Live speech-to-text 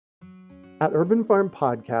At Urban Farm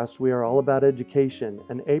Podcast, we are all about education,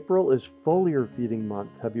 and April is foliar feeding month.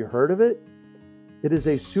 Have you heard of it? It is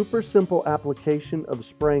a super simple application of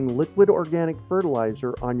spraying liquid organic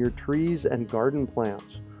fertilizer on your trees and garden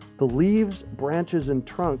plants. The leaves, branches, and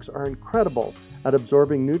trunks are incredible at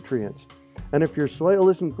absorbing nutrients. And if your soil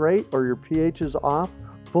isn't great or your pH is off,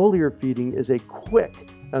 foliar feeding is a quick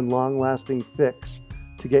and long-lasting fix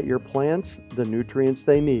to get your plants the nutrients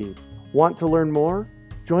they need. Want to learn more?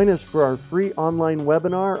 Join us for our free online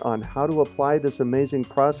webinar on how to apply this amazing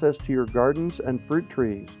process to your gardens and fruit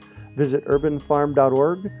trees. Visit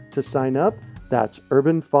urbanfarm.org to sign up. That's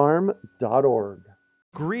urbanfarm.org.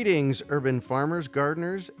 Greetings, urban farmers,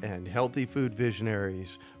 gardeners, and healthy food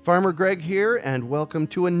visionaries. Farmer Greg here, and welcome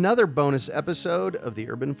to another bonus episode of the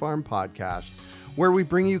Urban Farm Podcast, where we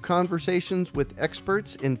bring you conversations with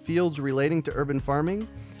experts in fields relating to urban farming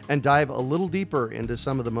and dive a little deeper into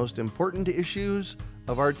some of the most important issues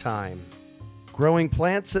of our time. Growing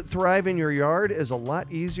plants that thrive in your yard is a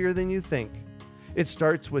lot easier than you think. It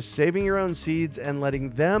starts with saving your own seeds and letting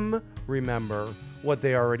them remember what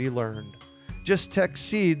they already learned. Just text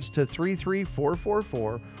SEEDS to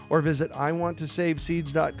 33444 or visit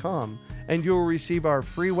iwanttosaveseeds.com and you'll receive our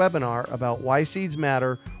free webinar about why seeds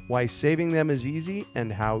matter, why saving them is easy,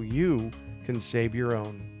 and how you can save your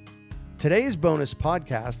own. Today's bonus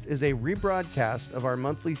podcast is a rebroadcast of our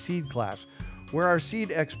monthly seed class, where our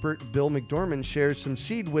seed expert Bill McDorman shares some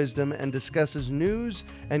seed wisdom and discusses news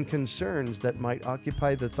and concerns that might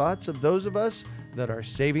occupy the thoughts of those of us that are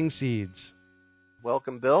saving seeds.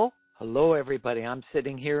 Welcome, Bill. Hello, everybody. I'm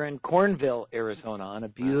sitting here in Cornville, Arizona on a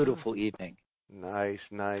beautiful evening. Nice.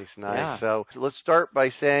 Yeah. So let's start by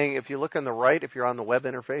saying, if you look on the right, if you're on the web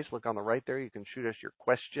interface, look on the right there. You can shoot us your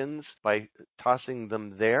questions by tossing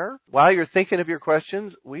them there. While you're thinking of your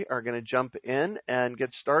questions, we are going to jump in and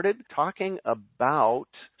get started talking about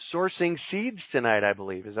sourcing seeds tonight, I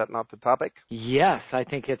believe. Is that not the topic? Yes, I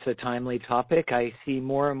think it's a timely topic. I see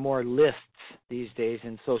more and more lists these days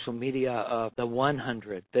in social media of the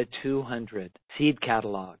 100, the 200 seed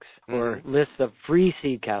catalogs, or lists of free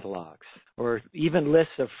seed catalogs, or even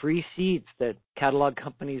lists of free seeds that catalog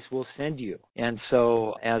companies will send you. And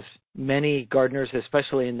so as many gardeners,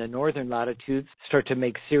 especially in the northern latitudes, start to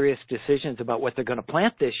make serious decisions about what they're going to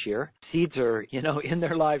plant this year, seeds are, in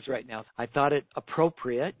their lives right now. I thought it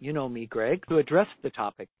appropriate, you know me, Greg, to address the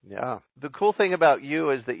topic. Yeah. The cool thing about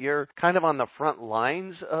you is that you're kind of on the front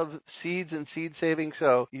lines of seeds and seed saving,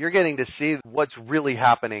 so you're getting to see what's really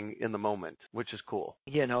happening in the moment, which is cool.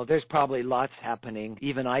 There's probably lots happening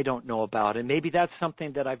even I don't know about, and maybe that's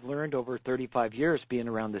something that I've learned over 35 years being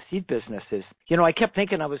around the seed business is, I kept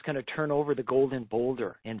thinking I was going to turn over the golden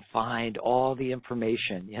boulder and find all the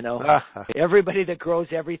information, everybody that grows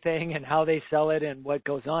everything and how they sell it and what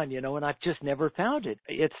goes on, and I've just never found it.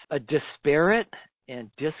 It's a disparate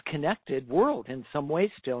and disconnected world in some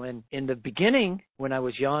ways still. And in the beginning, when I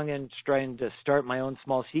was young and trying to start my own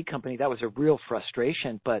small seed company, that was a real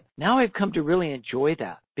frustration. But now I've come to really enjoy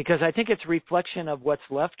that because I think it's a reflection of what's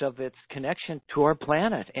left of its connection to our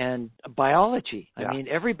planet and biology. Yeah. I mean,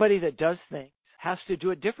 everybody that does things has to do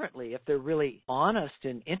it differently. If they're really honest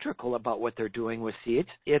and integral about what they're doing with seeds,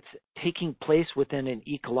 it's taking place within an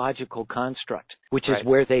ecological construct, which is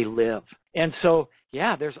where they live. And so,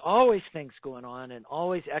 there's always things going on and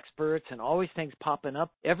always experts and always things popping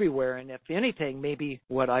up everywhere. And if anything, maybe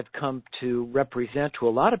what I've come to represent to a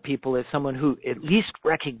lot of people is someone who at least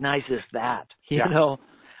recognizes that,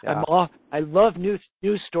 I love new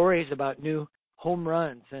stories about new home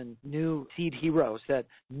runs and new seed heroes that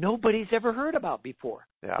nobody's ever heard about before,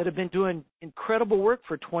 that have been doing incredible work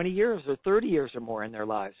for 20 years or 30 years or more in their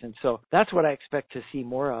lives. And so that's what I expect to see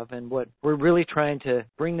more of. And what we're really trying to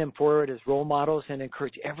bring them forward as role models and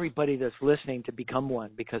encourage everybody that's listening to become one,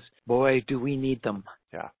 because boy, do we need them.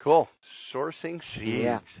 Yeah, cool. Sourcing seeds.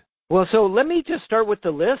 Yeah. Well, so let me just start with the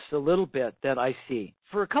list a little bit that I see.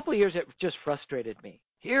 For a couple of years, it just frustrated me.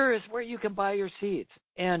 Here is where you can buy your seeds.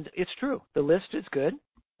 And it's true. The list is good.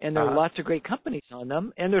 And there are lots of great companies on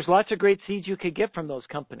them. And there's lots of great seeds you could get from those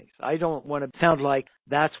companies. I don't want to sound like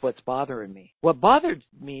that's what's bothering me. What bothered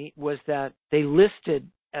me was that they listed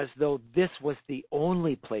as though this was the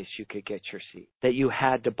only place you could get your seed, that you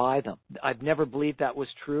had to buy them. I've never believed that was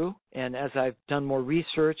true. And as I've done more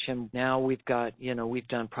research, and now we've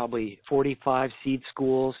done probably 45 seed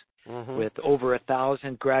schools with over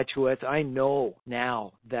 1,000 graduates. I know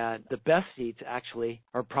now that the best seeds actually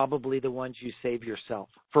are probably the ones you save yourself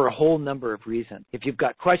for a whole number of reasons. If you've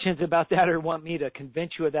got questions about that or want me to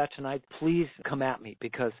convince you of that tonight, please come at me,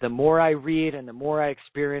 because the more I read and the more I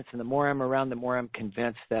experience and the more I'm around, the more I'm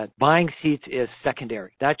convinced that buying seeds is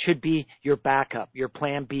secondary. That should be your backup, your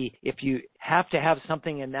plan B. If you have to have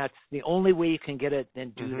something, and that's the only way you can get it,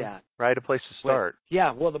 then do that. Right, a place to start.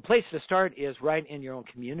 Well, the place to start is right in your own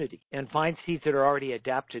community and find seeds that are already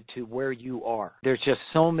adapted to where you are. There's just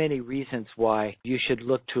so many reasons why you should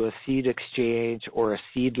look to a seed exchange or a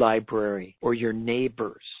seed library or your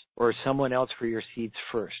neighbors or someone else for your seeds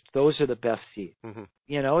first. Those are the best seeds.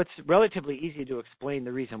 It's relatively easy to explain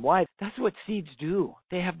the reason why. That's what seeds do.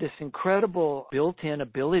 They have this incredible built-in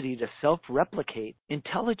ability to self-replicate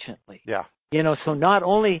intelligently. Yeah. So not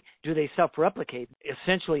only do they self-replicate,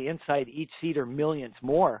 essentially inside each seed are millions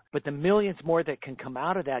more, but the millions more that can come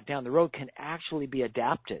out of that down the road can actually be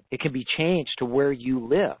adapted. It can be changed to where you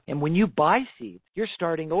live. And when you buy seeds, you're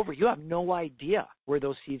starting over. You have no idea where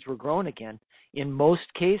those seeds were grown again in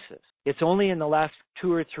most cases. It's only in the last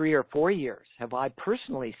 2 or 3 or 4 years have I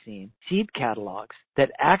personally seen seed catalogs that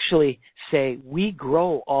actually say we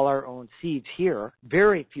grow all our own seeds here,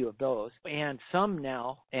 very few of those, and some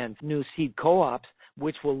now, and new seed co-ops,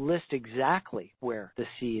 which will list exactly where the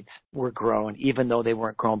seeds were grown, even though they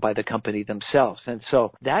weren't grown by the company themselves. And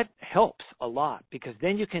so that helps a lot because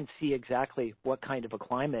then you can see exactly what kind of a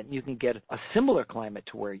climate, and you can get a similar climate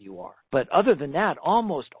to where you are. But other than that,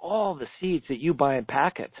 almost all the seeds that you buy in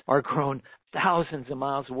packets are grown thousands of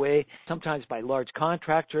miles away, sometimes by large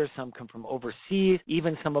contractors. Some come from overseas.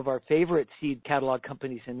 Even some of our favorite seed catalog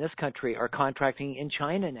companies in this country are contracting in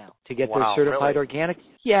China now to get their certified organic.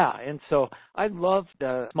 Yeah, and so I love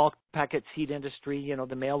the small packet seed industry,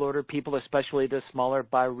 the mail order people, especially the smaller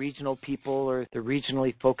bioregional people or the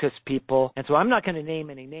regionally focused people. And so I'm not going to name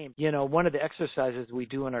any names. One of the exercises we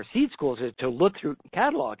do in our seed schools is to look through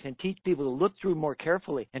catalogs and teach people to look through more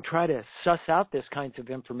carefully and try to suss out this kinds of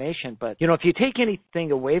information. But, if you take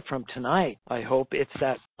anything away from tonight, I hope it's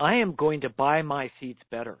that I am going to buy my seeds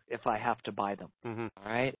better if I have to buy them.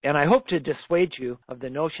 All right. And I hope to dissuade you of the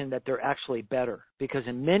notion that they're actually better, because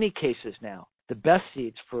in many cases now, the best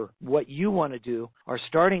seeds for what you want to do are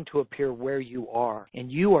starting to appear where you are,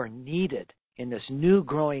 and you are needed in this new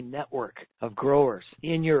growing network of growers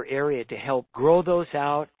in your area to help grow those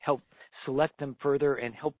out, help select them further,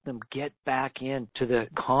 and help them get back into the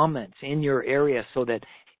commons in your area so that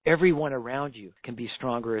everyone around you can be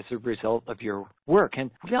stronger as a result of your work. And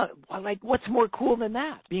what's more cool than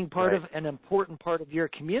that? Being part of an important part of your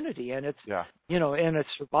community, and it's and it's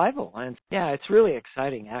survival. And it's really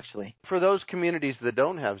exciting, actually. For those communities that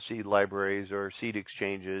don't have seed libraries or seed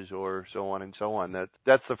exchanges or so on and so on,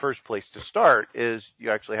 that's the first place to start. Is you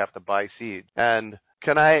actually have to buy seeds. And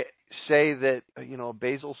can I say that, a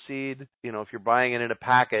basil seed, if you're buying it in a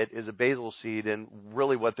packet, is a basil seed, and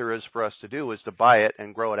really what there is for us to do is to buy it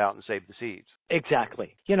and grow it out and save the seeds.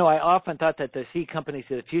 Exactly. I often thought that the seed companies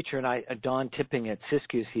of the future, and Don Tipping at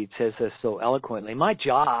Siskiyou Seed says this so eloquently, my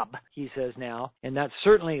job, he says now, and that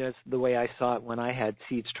certainly is the way I saw it when I had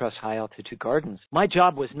Seeds Trust High Altitude Gardens, my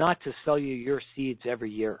job was not to sell you your seeds every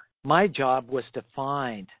year. My job was to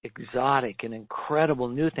find exotic and incredible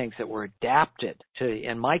new things that were adapted to,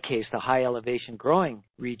 in my case, the high elevation growing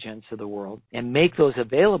regions of the world, and make those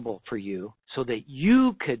available for you so that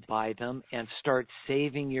you could buy them and start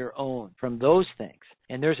saving your own from those things.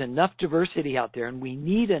 And there's enough diversity out there, and we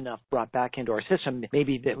need enough brought back into our system.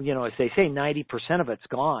 Maybe, as they say, 90% of it's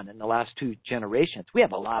gone in the last 2 generations. We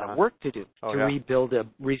have a lot of work to do to rebuild a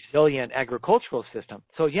resilient agricultural system.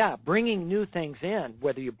 So, bringing new things in,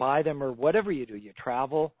 whether you buy them or whatever you do, you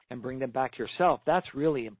travel and bring them back yourself, that's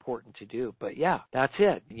really important to do. But, that's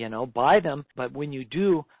it. Buy them. But when you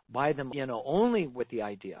do, buy them, only with the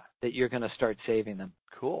idea that you're going to start saving them.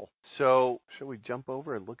 Cool. So should we jump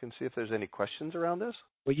over and look and see if there's any questions around this?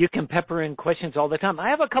 Well, you can pepper in questions all the time. I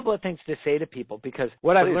have a couple of things to say to people, because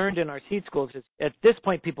what I've learned in our seed schools is at this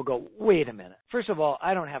point people go, wait a minute. First of all,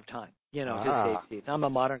 I don't have time. To save seeds. I'm a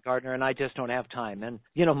modern gardener, and I just don't have time. And,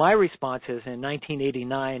 my response is, in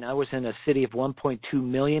 1989, I was in a city of 1.2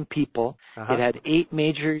 million people. It had 8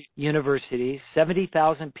 major universities,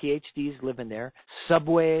 70,000 PhDs living there,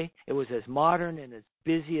 subway. It was as modern and as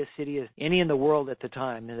busy a city as any in the world at the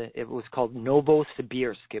time. It was called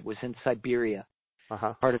Novosibirsk. It was in Siberia,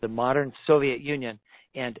 part of the modern Soviet Union.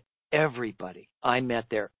 And everybody I met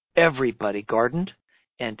there, everybody gardened,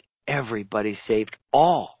 and everybody saved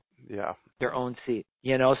all their own seed.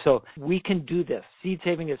 So we can do this. Seed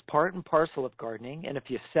saving is part and parcel of gardening, and if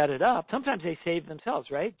you set it up, sometimes they save themselves,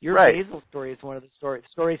 right? Your basil story is one of the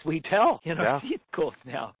stories we tell, seed schools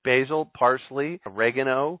now. Basil, parsley,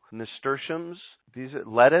 oregano, nasturtiums,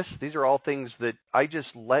 lettuce, these are all things that I just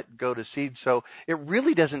let go to seed. So it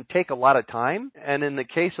really doesn't take a lot of time. And in the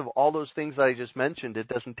case of all those things that I just mentioned, it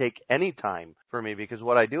doesn't take any time for me, because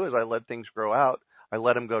what I do is I let things grow out. I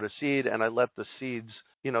let them go to seed, and I let the seeds,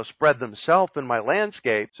 spread themselves in my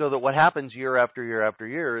landscape, so that what happens year after year after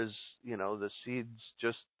year is, the seeds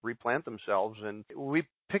just replant themselves. And we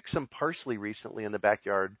picked some parsley recently in the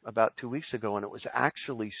backyard about 2 weeks ago, and it was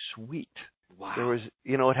actually sweet. Wow. There was,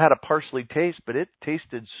 it had a parsley taste, but it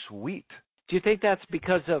tasted sweet. Do you think that's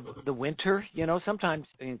because of the winter? Sometimes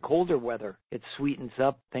in colder weather, it sweetens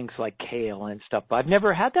up things like kale and stuff. But I've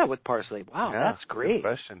never had that with parsley. Wow, Yeah, that's great. Good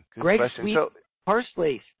question. Great question. sweet So,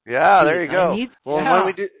 parsley. yeah, there you go.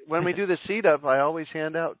 Yeah. When we do the seed up, I always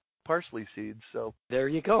hand out parsley seeds. So there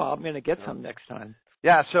you go. I'm going to get some next time.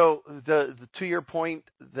 Yeah. So the to your point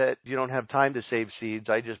that you don't have time to save seeds,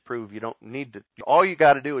 I just prove you don't need to. All you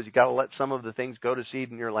got to do is you got to let some of the things go to seed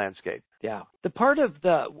in your landscape. Yeah. The part of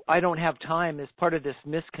the I don't have time is part of this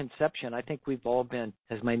misconception. I think we've all been,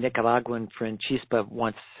 as my Nicaraguan friend Chispa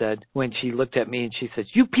once said when she looked at me and she said,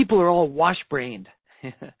 "You people are all wash-brained."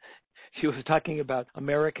 She was talking about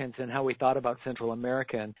Americans and how we thought about Central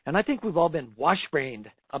America. And I think we've all been wash-brained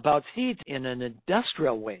about seeds in an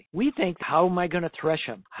industrial way. We think, how am I going to thresh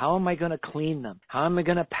them? How am I going to clean them? How am I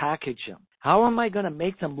going to package them? How am I going to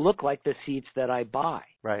make them look like the seeds that I buy?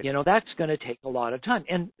 Right. That's going to take a lot of time.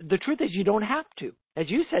 And the truth is you don't have to. As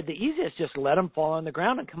you said, the easiest is just let them fall on the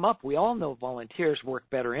ground and come up. We all know volunteers work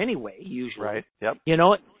better anyway, usually. Right. Yep.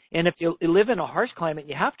 And if you live in a harsh climate,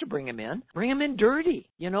 you have to bring them in dirty.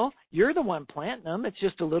 You're the one planting them. It's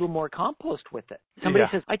just a little more compost with it. Somebody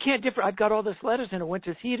says, I can't differ. I've got all this lettuce and it went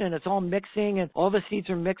to seed and it's all mixing and all the seeds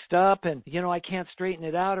are mixed up and, I can't straighten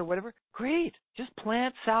it out or whatever. Great. Just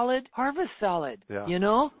plant salad, harvest salad. Yeah.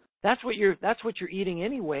 That's what you're eating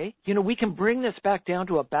anyway. We can bring this back down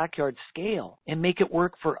to a backyard scale and make it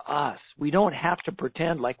work for us. We don't have to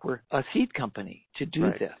pretend like we're a seed company to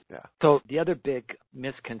do this. Yeah. So the other big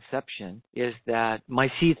misconception is that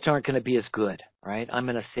my seeds aren't going to be as good, right? I'm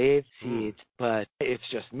going to save seeds, but it's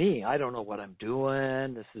just me. I don't know what I'm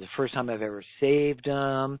doing. This is the first time I've ever saved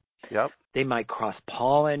them. Yep. They might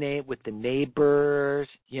cross-pollinate with the neighbors.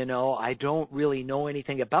 I don't really know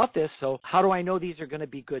anything about this, so how do I know these are going to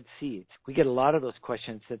be good seeds? We get a lot of those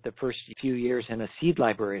questions at the first few years in a seed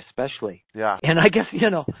library especially. Yeah. And I guess,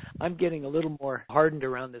 I'm getting a little more hardened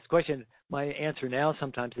around this question. My answer now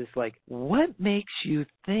sometimes is like, what makes you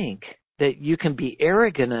think that you can be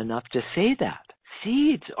arrogant enough to say that?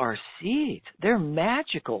 Seeds are seeds. They're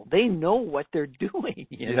magical. They know what they're doing,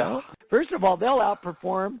 you know? First of all, they'll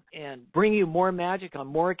outperform and bring you more magic on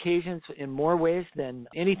more occasions in more ways than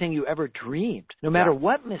anything you ever dreamed, no matter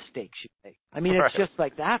what mistakes you make. I mean, it's just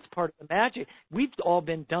like that's part of the magic. We've all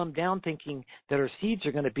been dumbed down thinking that our seeds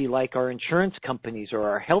are going to be like our insurance companies or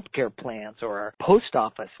our healthcare plans or our post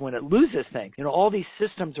office when it loses things. All these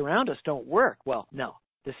systems around us don't work. Well, no,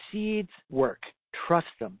 the seeds work. Trust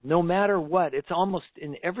them, no matter what. It's almost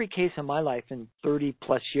in every case in my life in 30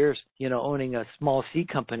 plus years, owning a small seed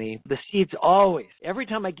company, the seeds always, every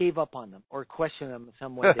time I gave up on them or questioned them in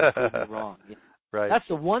some way, they proved me wrong. Right. That's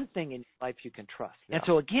the one thing in life you can trust. Yeah. And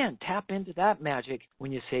so again, tap into that magic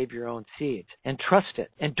when you save your own seeds and trust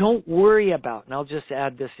it. And don't worry about, and I'll just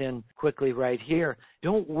add this in quickly right here,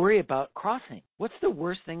 don't worry about crossing. What's the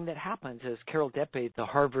worst thing that happens is Carol Deppe, the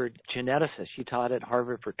Harvard geneticist, she taught at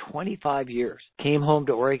Harvard for 25 years, came home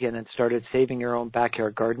to Oregon and started saving her own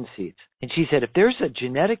backyard garden seeds. And she said, if there's a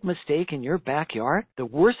genetic mistake in your backyard, the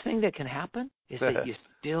worst thing that can happen is that you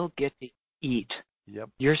still get to eat. Yep.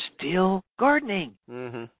 You're still gardening.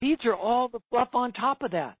 Mm-hmm. Seeds are all the fluff on top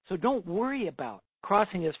of that. So don't worry about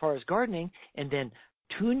crossing as far as gardening, and then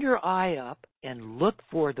tune your eye up and look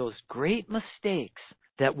for those great mistakes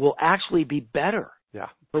that will actually be better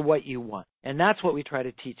for what you want. And that's what we try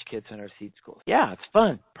to teach kids in our seed schools. Yeah, it's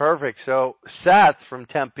fun. Perfect. So Seth from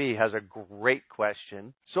Tempe has a great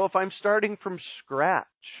question. So if I'm starting from scratch,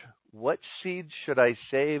 what seeds should I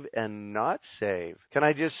save and not save? Can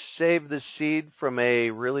I just save the seed from a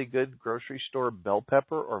really good grocery store bell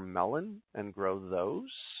pepper or melon and grow those?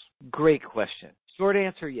 Great question. Short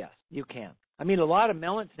answer, yes, you can. I mean, a lot of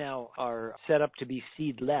melons now are set up to be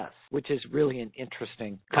seedless, which is really an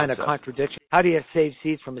interesting kind of contradiction. How do you save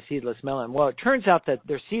seeds from a seedless melon? Well, it turns out that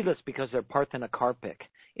they're seedless because they're parthenocarpic.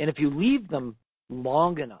 And if you leave them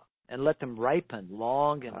long enough and let them ripen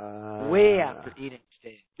long enough, way after eating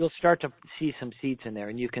stage, you'll start to see some seeds in there,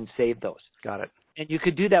 and you can save those. Got it. And you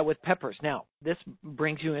could do that with peppers. Now, this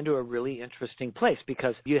brings you into a really interesting place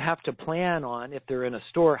because you have to plan on, if they're in a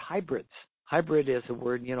store, hybrids. Hybrid is a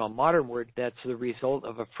word, a modern word that's the result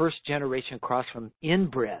of a first-generation cross from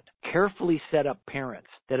inbred, carefully set up parents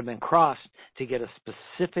that have been crossed to get a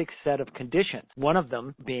specific set of conditions, one of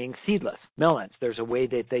them being seedless melons. There's a way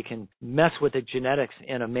that they can mess with the genetics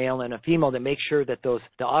in a male and a female to make sure that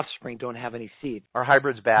the offspring don't have any seed. Are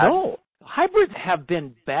hybrids bad? No. Hybrids have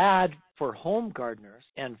been bad for home gardeners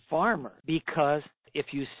and farmers because if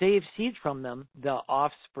you save seeds from them, the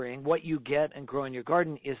offspring, what you get and grow in your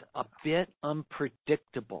garden is a bit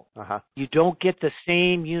unpredictable. You don't get the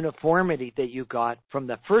same uniformity that you got from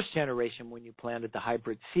the first generation when you planted the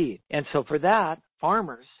hybrid seed. And so for that,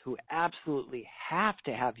 farmers who absolutely have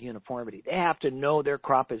to have uniformity, they have to know their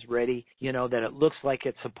crop is ready, that it looks like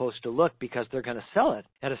it's supposed to look because they're going to sell it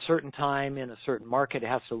at a certain time in a certain market. It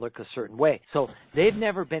has to look a certain way. So they've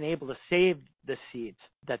never been able to save the seeds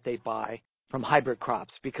that they buy from hybrid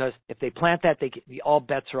crops because if they plant that, all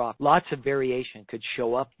bets are off. Lots of variation could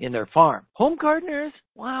show up in their farm. Home gardeners,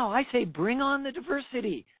 wow, I say bring on the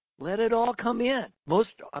diversity. Let it all come in. Most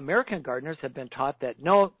American gardeners have been taught that,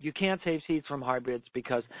 no, you can't save seeds from hybrids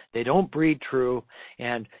because they don't breed true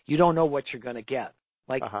and you don't know what you're going to get.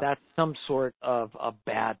 Like that's some sort of a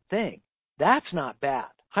bad thing. That's not bad.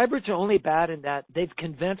 Hybrids are only bad in that they've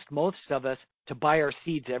convinced most of us to buy our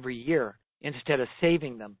seeds every year instead of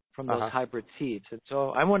saving them from those hybrid seeds. And so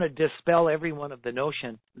I want to dispel every one of that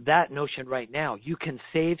notion right now. You can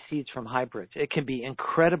save seeds from hybrids. It can be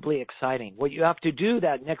incredibly exciting. What you have to do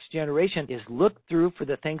that next generation is look through for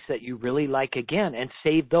the things that you really like again and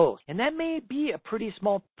save those. And that may be a pretty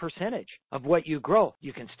small percentage of what you grow.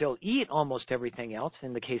 You can still eat almost everything else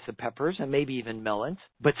in the case of peppers and maybe even melons,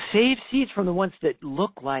 but save seeds from the ones that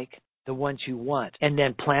look like the ones you want, and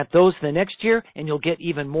then plant those the next year, and you'll get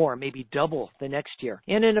even more, maybe double the next year.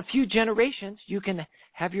 And in a few generations, you can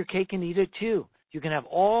have your cake and eat it too. You can have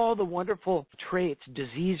all the wonderful traits,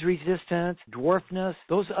 disease resistance, dwarfness,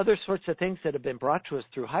 those other sorts of things that have been brought to us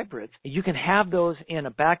through hybrids. You can have those in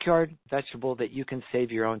a backyard vegetable that you can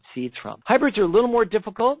save your own seeds from. Hybrids are a little more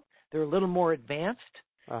difficult. They're a little more advanced.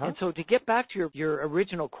 And so to get back to your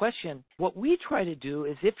original question, what we try to do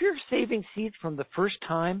is if you're saving seeds from the first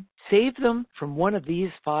time, save them from one of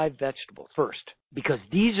these 5 vegetables first, because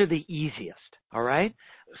these are the easiest, all right?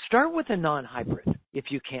 Start with a non-hybrid if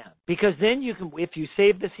you can, because then you can, if you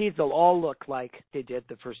save the seeds, they'll all look like they did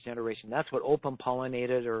the first generation. That's what open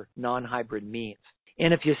pollinated or non-hybrid means.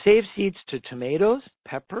 And if you save seeds to tomatoes,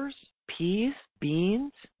 peppers, peas,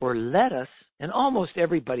 beans, or lettuce, and almost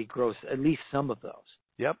everybody grows at least some of those.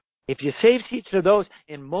 Yep. If you save seeds to those,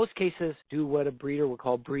 in most cases, do what a breeder would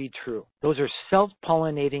call breed true. Those are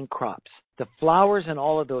self-pollinating crops. The flowers and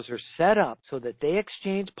all of those are set up so that they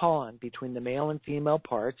exchange pollen between the male and female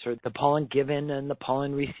parts, or the pollen given and the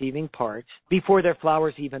pollen receiving parts, before their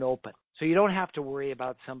flowers even open. So you don't have to worry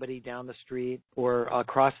about somebody down the street or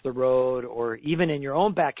across the road or even in your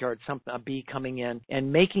own backyard, a bee coming in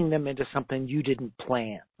and making them into something you didn't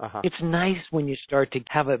plan. It's nice when you start to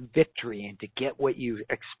have a victory and to get what you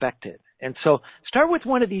expected. And so start with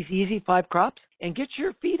one of these easy 5 crops and get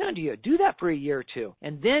your feet under you. Do that for a year or two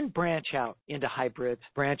and then branch out into hybrids,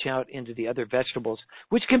 branch out into the other vegetables,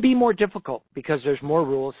 which can be more difficult because there's more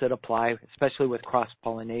rules that apply, especially with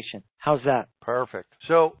cross-pollination. How's that? Perfect.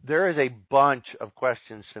 So there is a bunch of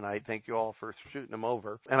questions tonight. Thank you all for shooting them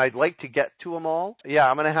over. And I'd like to get to them all. Yeah,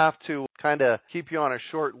 I'm going to have to kind of keep you on a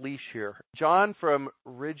short leash here. John from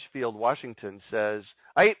Ridgefield, Washington says,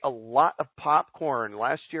 I ate a lot of popcorn.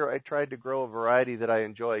 Last year I tried to grow a variety that I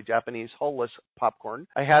enjoy, Japanese hull-less popcorn.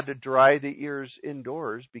 I had to dry the ears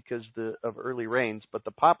indoors because of early rains, but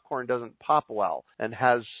the popcorn doesn't pop well and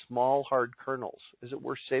has small, hard kernels. Is it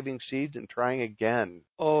worth saving seeds and trying again?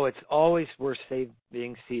 Oh, it's always worth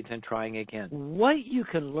saving seeds and trying again. What you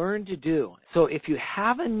can learn to do, so if you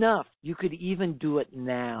have enough, you could even do it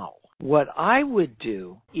now. What I would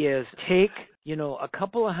do is take, a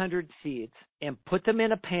couple of hundred seeds and put them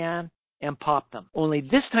in a pan and pop them. Only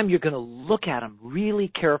this time you're going to look at them really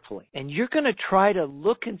carefully. And you're going to try to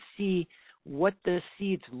look and see what the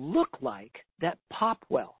seeds look like that pop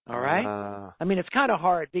well, all right? I mean, it's kind of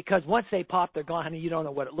hard because once they pop, they're gone and you don't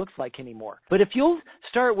know what it looks like anymore. But if you'll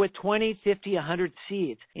start with 20, 50, 100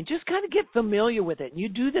 seeds and just kind of get familiar with it, and you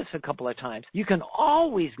do this a couple of times, you can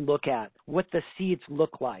always look at what the seeds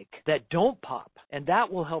look like that don't pop, and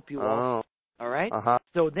that will help you also. All right?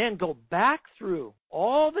 So then go back through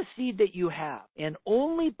all the seed that you have and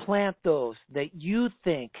only plant those that you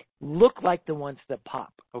think look like the ones that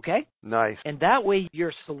pop, okay? Nice. And that way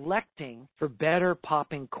you're selecting for better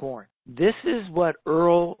popping corn. This is what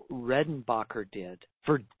Earl Redenbacher did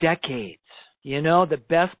for decades. You know, the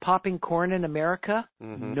best popping corn in America,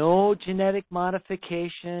 Mm-hmm. no genetic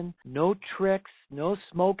modification, no tricks, no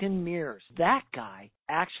smoke and mirrors. That guy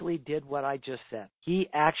actually did what I just said. He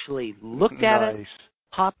actually looked at it, Nice.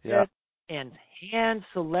 popped Yeah. it, and hand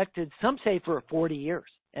selected, some say for 40 years.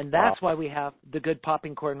 And that's why we have the good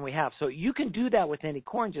popping corn we have. So you can do that with any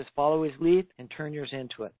corn. Just follow his lead and turn yours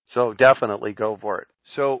into it. So definitely go for it.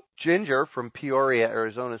 So Ginger from Peoria,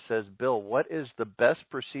 Arizona says, Bill, what is the best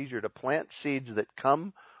procedure to plant seeds that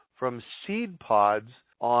come from seed pods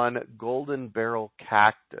on golden barrel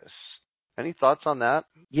cactus? Any thoughts on that?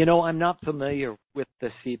 You know, I'm not familiar with the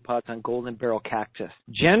seed pods on golden barrel cactus.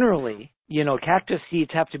 Generally, you know, cactus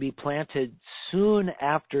seeds have to be planted soon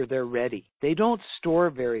after they're ready. They don't store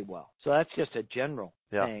very well. So that's just a general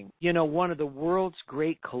thing. You know, one of the world's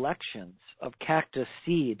great collections of cactus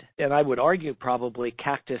seed, and I would argue probably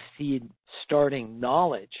cactus seed starting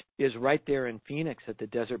knowledge, is right there in Phoenix at the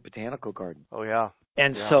Desert Botanical Garden. Oh, yeah.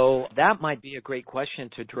 And so that might be a great question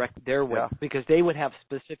to direct their way, because they would have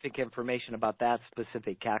specific information about that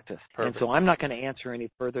specific cactus. Perfect. And so I'm not going to answer any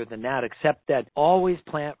further than that, except that always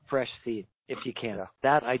plant fresh seed if you can. Yeah.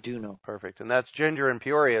 That I do know. Perfect. And that's Ginger in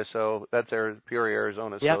Peoria, so that's Peoria,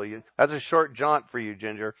 Arizona. Yep. So that's a short jaunt for you,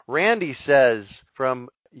 Ginger. Randy says from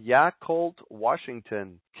Yacolt,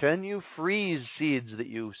 Washington, can you freeze seeds that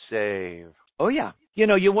you save? Oh, yeah. You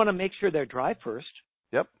know, you want to make sure they're dry first.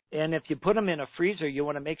 Yep. And if you put them in a freezer, you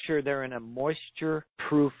want to make sure they're in a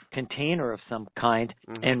moisture-proof container of some kind.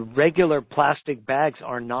 Mm-hmm. And regular plastic bags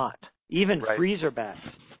are not. Even Right. freezer bags,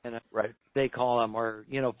 Right. they call them, or,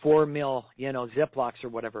 4 mil, Ziplocs or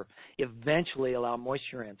whatever, eventually allow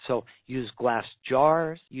moisture in. So use glass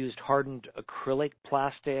jars, use hardened acrylic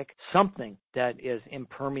plastic, something that is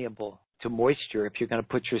impermeable to moisture if you're going to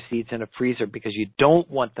put your seeds in a freezer, because you don't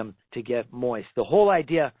want them to get moist. The whole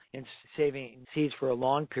idea in saving seeds for a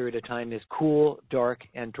long period of time is cool, dark,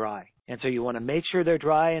 and dry. And so you want to make sure they're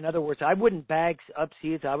dry. In other words, I wouldn't bag up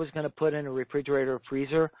seeds I was going to put in a refrigerator or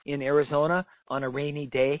freezer in Arizona on a rainy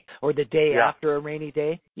day or the day after a rainy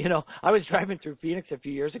day. You know, I was driving through Phoenix a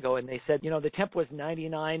few years ago and they said, the temp was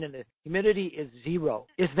 99 and the humidity is 0.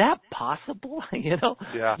 Is that possible?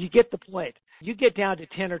 Yeah. You get the point. You get down to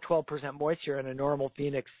 10 or 12% moisture in a normal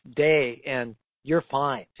Phoenix day and you're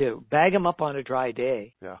fine. To bag them up on a dry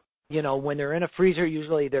day. Yeah. When they're in a freezer,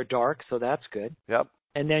 usually they're dark, so that's good. Yep.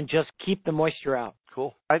 And then just keep the moisture out.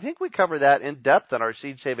 Cool. I think we cover that in depth in our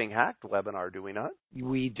Seed Saving Hacked webinar, do we not?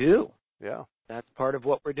 We do. Yeah. That's part of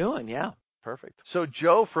what we're doing, yeah. Perfect. So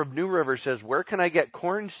Joe from New River says, where can I get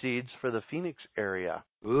corn seeds for the Phoenix area?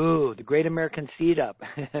 Ooh, the Great American Seed Up.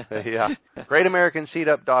 Yeah.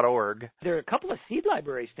 GreatAmericanSeedUp.org. There are a couple of seed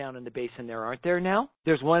libraries down in the basin there, aren't there now?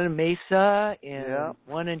 There's one in Mesa and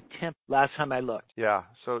one in Tempe last time I looked. Yeah,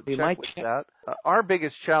 so We check might with check. that. Our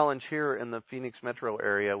biggest challenge here in the Phoenix metro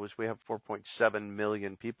area was we have 4.7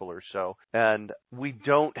 million people or so, and we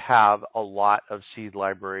don't have a lot of seed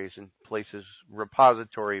libraries and places,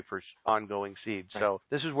 repository for ongoing seeds. Right. So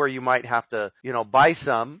this is where you might have to, buy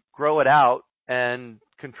some, grow it out, and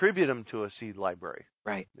contribute them to a seed library.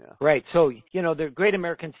 Right. Yeah. Right. So, the Great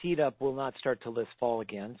American Seed Up will not start till this fall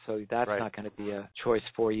again, so that's Right. not going to be a choice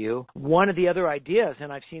for you. One of the other ideas,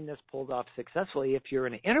 and I've seen this pulled off successfully, if you're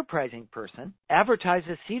an enterprising person, advertise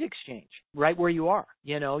a seed exchange right where you are.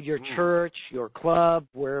 Your church, your club,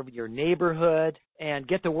 wherever, your neighborhood, and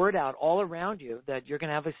get the word out all around you that you're going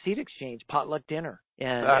to have a seed exchange, potluck dinner.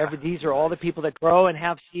 And these are all the people that grow and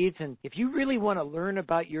have seeds. And if you really want to learn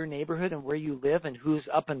about your neighborhood and where you live and who's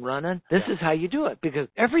up and running, this is how you do it. Because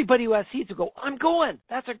everybody who has seeds will go, I'm going.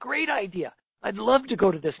 That's a great idea. I'd love to go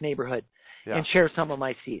to this neighborhood and share some of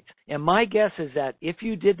my seeds. And my guess is that if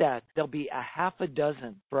you did that, there'll be a half a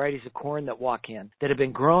dozen varieties of corn that walk in that have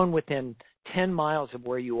been grown within 10 miles of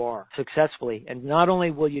where you are successfully. And not only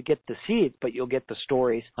will you get the seeds, but you'll get the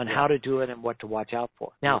stories on how to do it and what to watch out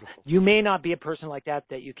for. Now, you may not be a person like that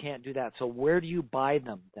you can't do that. So where do you buy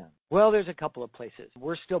them then? Well, there's a couple of places.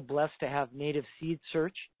 We're still blessed to have Native Seed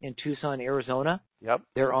Search in Tucson, Arizona. Yep.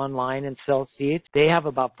 They're online and sell seeds. They have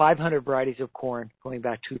about 500 varieties of corn going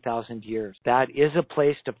back 2,000 years. That is a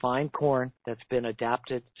place to find corn that's been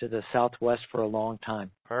adapted to the Southwest for a long time.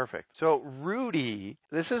 Perfect. So, Rudy,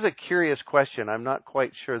 this is a curious question. I'm not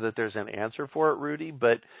quite sure that there's an answer for it, Rudy,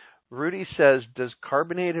 but Rudy says, does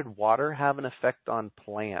carbonated water have an effect on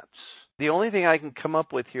plants? The only thing I can come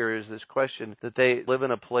up with here is this question that they live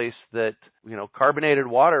in a place that, carbonated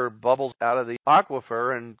water bubbles out of the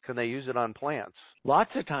aquifer, and can they use it on plants?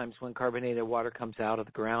 Lots of times when carbonated water comes out of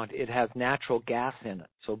the ground, it has natural gas in it,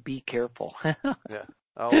 so be careful. Yeah.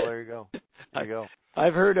 Oh, well, there you go. There you go.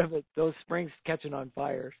 I've heard of it. Those springs catching on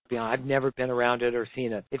fire. Yeah, I've never been around it or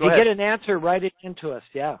seen it. If Go you ahead. get an answer, write it into us.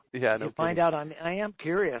 Yeah. Yeah, If no you find kidding. out, I am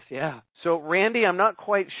curious. Yeah. So, Randy, I'm not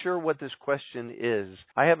quite sure what this question is.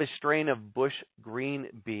 I have a strain of bush green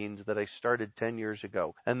beans that I started 10 years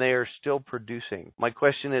ago, and they are still producing. My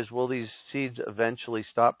question is, will these seeds eventually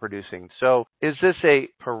stop producing? So, is this a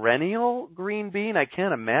perennial green bean? I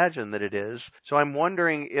can't imagine that it is. So, I'm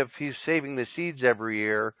wondering if he's saving the seeds every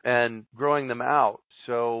year and growing them out.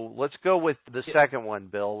 So, let's go with the second one,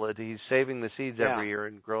 Bill, that he's saving the seeds every year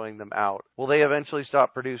and growing them out. Will they eventually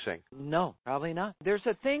stop producing? No, probably not. There's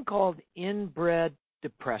a thing called inbred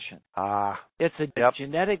depression. It's a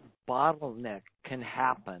genetic bottleneck can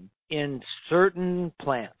happen in certain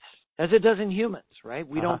plants, as it does in humans, right?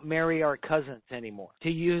 We don't marry our cousins anymore, to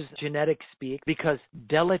use genetic speak, because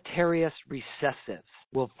deleterious recessives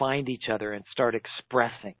will find each other and start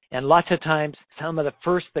expressing. And lots of times, some of the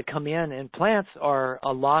first that come in plants are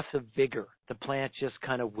a loss of vigor. The plants just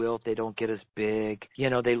kind of wilt. They don't get as big.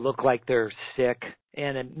 They look like they're sick,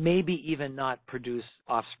 and it maybe even not produce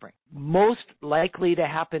offspring. Most likely to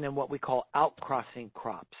happen in what we call outcrossing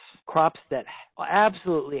crops, crops that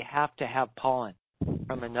absolutely have to have pollen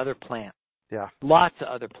from another plant. Yeah. Lots of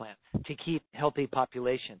other plants to keep healthy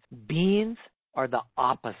populations. Beans are the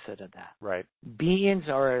opposite of that. Right. Beans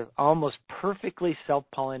are almost perfectly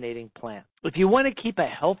self-pollinating plants. If you want to keep a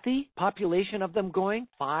healthy population of them going,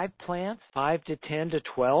 5 plants, 5 to 10 to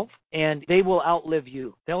 12, and they will outlive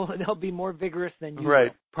you. They'll be more vigorous than you will,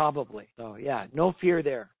 probably. So, yeah, no fear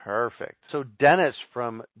there. Perfect. So Dennis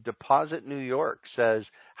from Deposit, New York says,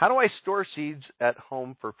 how do I store seeds at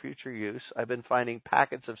home for future use? I've been finding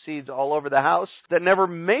packets of seeds all over the house that never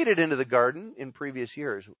made it into the garden in previous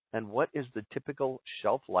years. And what is the typical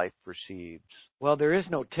shelf life for seeds? Well, there is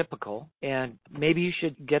no typical, and maybe you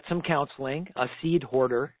should get some counseling, a seed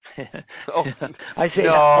hoarder. I say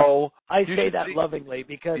that lovingly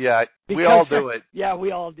because we all do it. Yeah, we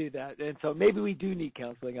all do that. And so maybe we do need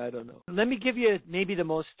counseling. I don't know. Let me give you maybe the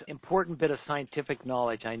most important bit of scientific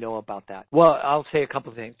knowledge I know about that. Well, I'll say a couple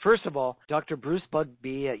of things. First of all, Dr. Bruce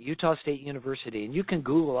Bugbee at Utah State University, and you can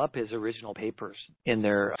Google up his original papers in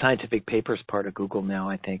their scientific papers part of Google now,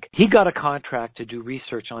 I think. He got a contract to do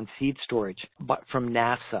research on seed storage from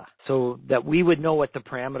NASA so that we would know what the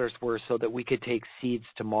parameters were so that we could take seeds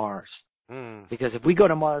to Mars. Because if we go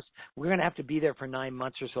to Mars, we're going to have to be there for 9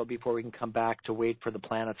 months or so before we can come back to wait for the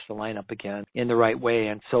planets to line up again in the right way.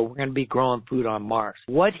 And so we're going to be growing food on Mars.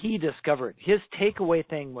 What he discovered, his takeaway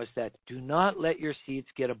thing was that do not let your seeds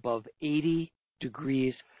get above 80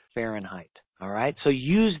 degrees Fahrenheit. All right. So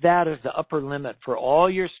use that as the upper limit for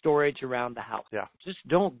all your storage around the house. Yeah. Just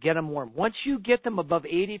don't get them warm. Once you get them above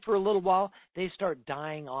 80 for a little while, they start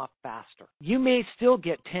dying off faster. You may still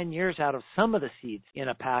get 10 years out of some of the seeds in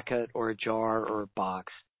a packet or a jar or a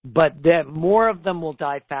box, but more of them will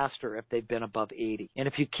die faster if they've been above 80. And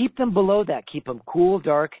if you keep them below that, keep them cool,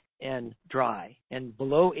 dark, and dry, and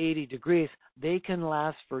below 80 degrees, they can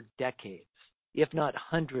last for decades, if not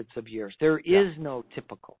hundreds of years. There is no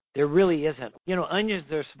typical. There really isn't. Onions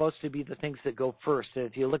are supposed to be the things that go first. And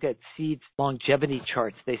if you look at seeds longevity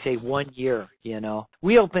charts, they say 1 year,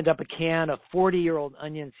 We opened up a can of 40-year-old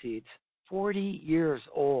onion seeds, 40 years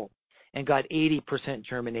old, and got 80%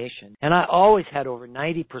 germination. And I always had over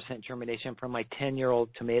 90% germination from my 10-year-old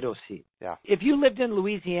tomato seed. Yeah. If you lived in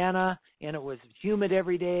Louisiana and it was humid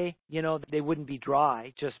every day, they wouldn't be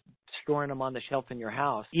dry, just storing them on the shelf in your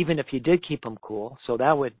house, even if you did keep them cool. So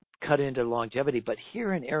that would cut into longevity. But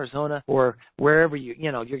here in Arizona or wherever you're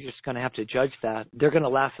just going to have to judge that. They're going to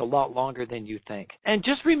last a lot longer than you think. And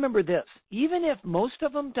just remember this, even if most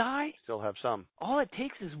of them die, still have some. All it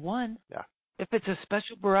takes is one. Yeah. If it's a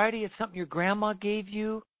special variety, it's something your grandma gave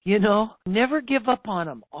you, never give up on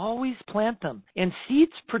them. Always plant them. And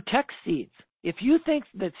seeds protect seeds. If you think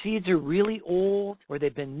that seeds are really old or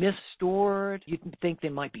they've been misstored, you think they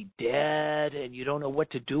might be dead and you don't know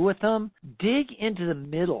what to do with them, dig into the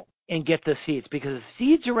middle and get the seeds, because the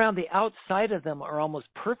seeds around the outside of them are almost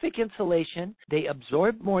perfect insulation. They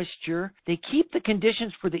absorb moisture. They keep the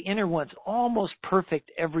conditions for the inner ones almost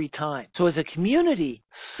perfect every time. So as a community,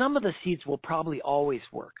 some of the seeds will probably always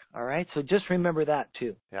work. All right. So just remember that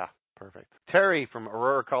too. Yeah. Perfect. Terry from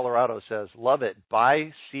Aurora, Colorado says, love it.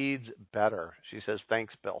 Buy seeds better. She says,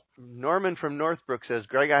 thanks, Bill. Norman from Northbrook says,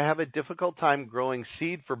 Greg, I have a difficult time growing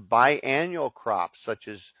seed for biannual crops such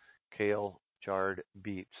as kale, chard,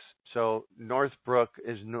 beets. So Northbrook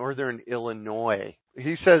is northern Illinois.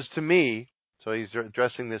 He says to me, so he's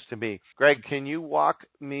addressing this to me, Greg, can you walk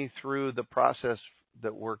me through the process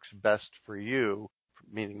that works best for you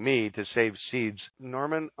meaning me, to save seeds.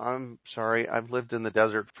 Norman, I'm sorry, I've lived in the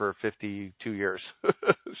desert for 52 years.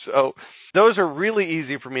 So those are really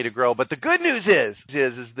easy for me to grow. But the good news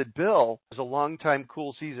is that Bill is a longtime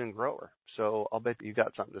cool season grower. So I'll bet you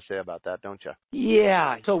got something to say about that, don't you?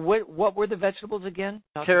 Yeah. So what were the vegetables again?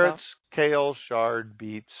 Carrots, kale, chard,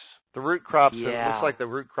 beets. The root crops, it Yeah. looks like the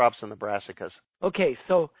root crops and the brassicas. Okay,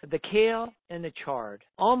 so the kale and the chard,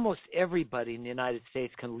 almost everybody in the United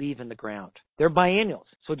States can leave in the ground. They're biennials,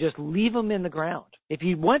 so just leave them in the ground. If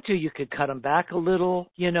you want to, you could cut them back a little.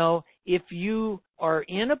 If you are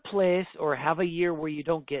in a place or have a year where you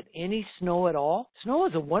don't get any snow at all, snow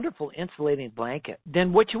is a wonderful insulating blanket.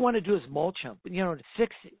 Then what you want to do is mulch them.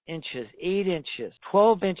 6 inches, 8 inches,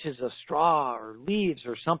 12 inches of straw or leaves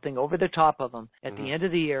or something over the top of them at the end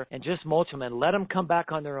of the year, and just mulch them and let them come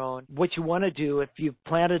back on their own. What you want to do, if you've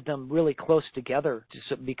planted them really close together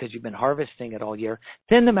because you've been harvesting it all year,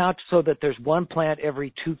 thin them out so that there's one plant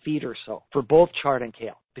every 2 feet or so for both chard and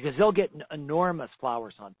kale, because they'll get enormous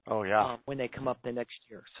flowers on when they come up the next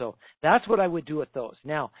year. So that's what I would do with those.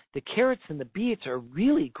 Now, the carrots and the beets are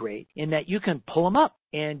really great in that you can pull them up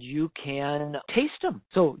and you can taste them.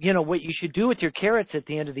 So, what you should do with your carrots at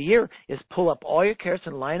the end of the year is pull up all your carrots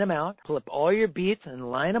and line them out, pull up all your beets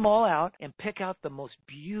and line them all out, and pick out the most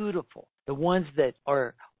beautiful, the ones that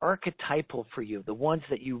are archetypal for you, the ones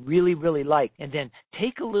that you really, really like, and then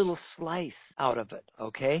take a little slice out of it,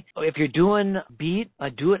 okay? If you're doing beet,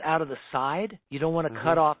 do it out of the side. You don't want to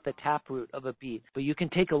cut off the taproot of a beet, but you can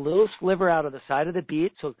take a little sliver out of the side of the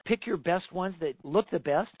beet. So pick your best ones that look the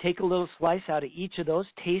best. Take a little slice out of each of those.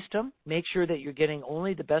 Taste them. Make sure that you're getting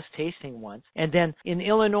only the best tasting ones. And then in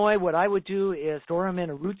Illinois, what I would do is store them in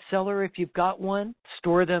a root cellar if you've got one.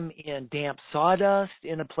 Store them in damp sawdust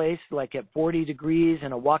in a place like at 40 degrees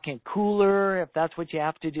in a walk-in cooler if that's what you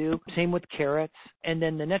have to do. Same with carrots. And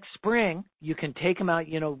then the next spring, you can take them out.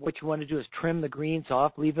 What you want to do is trim the greens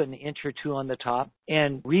off, leave an inch or two on the top,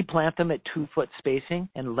 and replant them at 2-foot spacing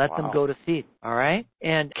and let them go to seed. All right?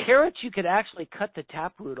 And carrots, you could actually cut the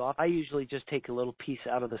taproot off. I usually just take a little piece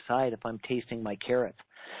out of the side if I'm tasting my carrots.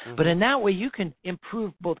 But in that way, you can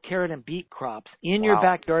improve both carrot and beet crops in your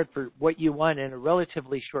backyard for what you want in a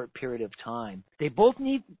relatively short period of time. They both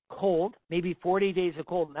need cold, maybe 40 days of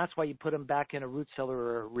cold, and that's why you put them back in a root cellar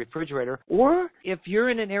or a refrigerator. Or if you're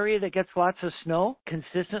in an area that gets lots of snow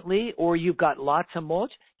consistently, or you've got lots of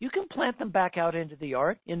mulch, you can plant them back out into the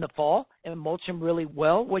yard in the fall and mulch them really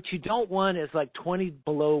well. What you don't want is like 20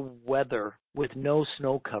 below weather with no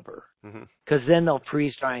snow cover, because then they'll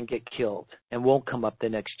freeze dry and get killed and won't come up the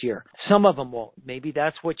next year. Some of them won't. Maybe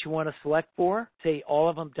that's what you want to select for. Say all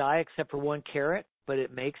of them die except for one carrot, but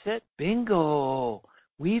it makes it. Bingo!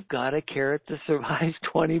 We've got a carrot that survives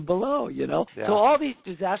 20 below, Yeah. So all these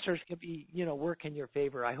disasters can be, work in your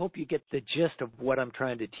favor. I hope you get the gist of what I'm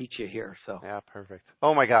trying to teach you here. So. Yeah, perfect.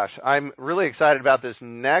 Oh my gosh, I'm really excited about this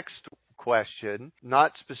next question,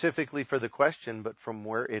 not specifically for the question, but from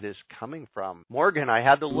where it is coming from. Morgan, I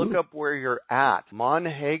had to look up where you're at.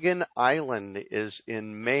 Monhegan Island is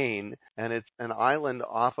in Maine, and it's an island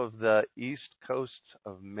off of the east coast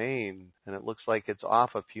of Maine, and it looks like it's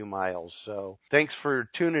off a few miles. So thanks for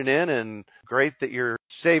tuning in, and great that you're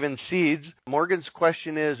saving seeds. Morgan's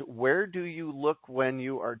question is, where do you look when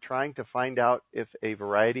you are trying to find out if a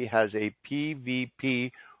variety has a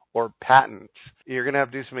PVP or patent? You're going to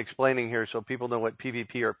have to do some explaining here so people know what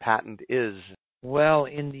PVP or patent is. Well,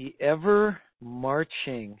 in the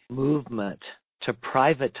ever-marching movement to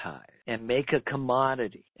privatize and make a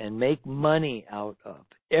commodity and make money out of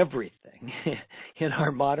everything in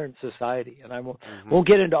our modern society, and I won't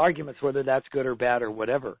get into arguments whether that's good or bad or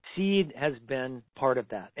whatever. Seed has been part of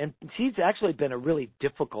that. And seed's actually been a really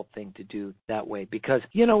difficult thing to do that way because,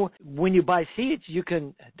 when you buy seeds,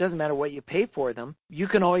 it doesn't matter what you pay for them, you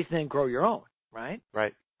can always then grow your own, right?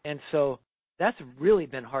 Right. And so that's really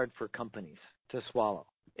been hard for companies to swallow.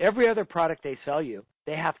 Every other product they sell you,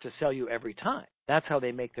 they have to sell you every time. That's how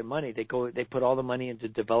they make their money. They put all the money into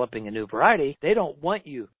developing a new variety. They don't want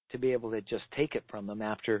you to be able to just take it from them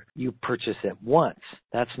after you purchase it once.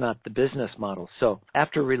 That's not the business model. So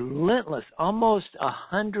after relentless, almost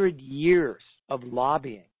 100 years of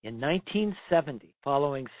lobbying, in 1970,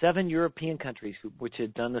 following 7 European countries which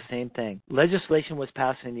had done the same thing, legislation was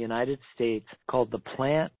passed in the United States called the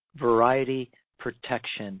Plant Variety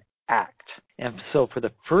Protection Act. And so for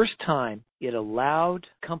the first time, it allowed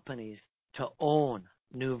companies to own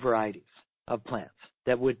new varieties of plants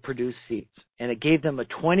that would produce seeds. And it gave them a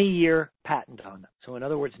 20-year patent on them. So in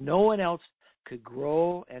other words, no one else could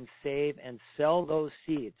grow and save and sell those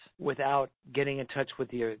seeds without getting in touch with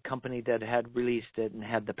the company that had released it and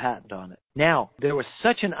had the patent on it. Now, there was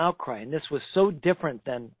such an outcry, and this was so different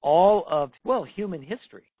than all of, well, human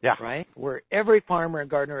history, right? Where every farmer and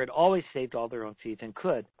gardener had always saved all their own seeds and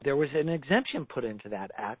could. There was an exemption put into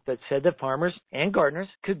that act that said that farmers and gardeners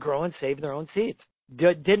could grow and save their own seeds.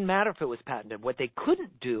 It didn't matter if it was patented. What they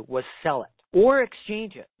couldn't do was sell it or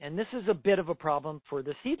exchange it. And this is a bit of a problem for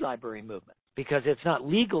the seed library movement because it's not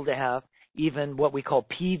legal to have even what we call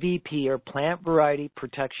PVP or plant variety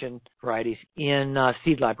protection varieties in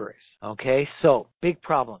seed libraries. Okay, so big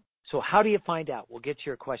problem. So how do you find out? We'll get to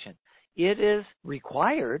your question. It is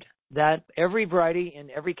required that every variety in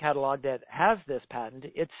every catalog that has this patent,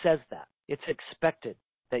 it says that. It's expected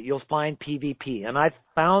that you'll find PVP. And I've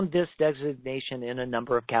found this designation in a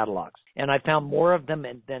number of catalogs. And I found more of them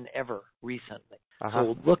than ever recently.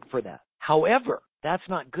 So look for that. However, that's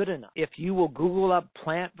not good enough. If you will Google up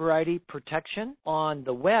plant variety protection on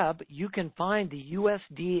the web, you can find the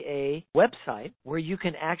USDA website where you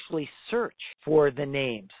can actually search for the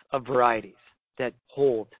names of varieties that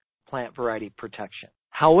hold plant variety protection.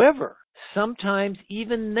 However, sometimes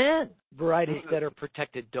even then, varieties that are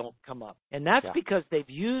protected don't come up. And that's because they've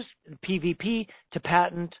used PVP to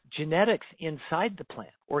patent genetics inside the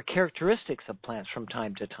plant or characteristics of plants from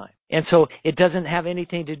time to time. And so it doesn't have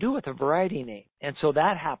anything to do with a variety name. And so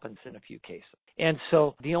that happens in a few cases. And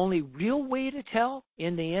so the only real way to tell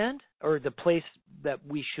in the end, or the place that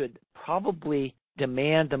we should probably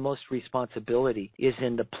demand the most responsibility, is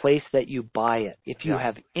in the place that you buy it. If you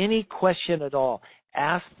have any question at all,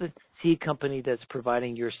 ask the seed company that's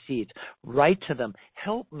providing your seeds. Write to them.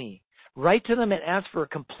 Help me. Write to them and ask for a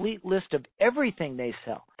complete list of everything they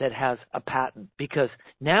sell that has a patent, because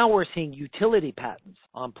now we're seeing utility patents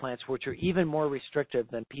on plants which are even more restrictive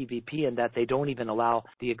than PVP in that they don't even allow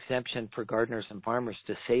the exemption for gardeners and farmers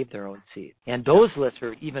to save their own seed. And those lists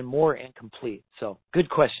are even more incomplete. So good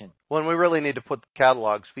question. Well, and we really need to put the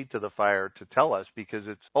catalog's feet to the fire to tell us, because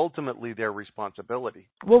it's ultimately their responsibility.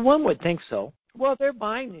 Well, one would think so. Well, they're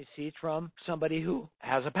buying these seeds from somebody who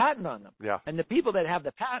has a patent on them. Yeah. And the people that have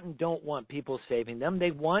the patent don't want people saving them.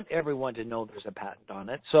 They want everyone to know there's a patent on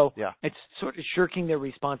it. So it's sort of shirking their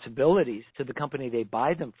responsibilities to the company they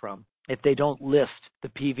buy them from if they don't list the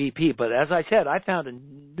PVP. But as I said, I found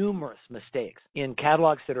numerous mistakes in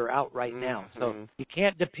catalogs that are out right now. So you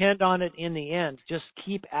can't depend on it in the end. Just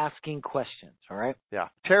keep asking questions, all right? Yeah.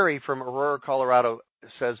 Terry from Aurora, Colorado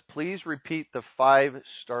says, please repeat the 5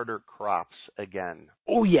 starter crops again.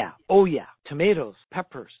 Oh, yeah. Tomatoes,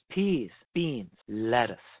 peppers, peas, beans,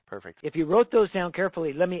 lettuce. Perfect. If you wrote those down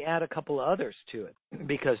carefully, let me add a couple of others to it,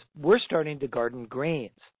 because we're starting to garden grains.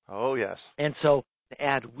 Oh, yes. And so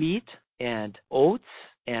add wheat and oats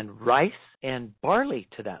and rice and barley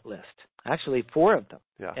to that list. Actually, 4 of them.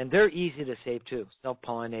 Yeah. And they're easy to save, too.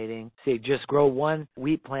 Self-pollinating. So you just grow one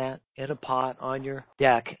wheat plant in a pot on your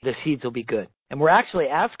deck. The seeds will be good. And we're actually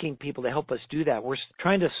asking people to help us do that. We're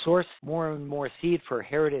trying to source more and more seed for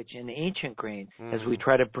heritage and ancient grain as we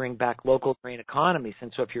try to bring back local grain economies.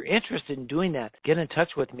 And so if you're interested in doing that, get in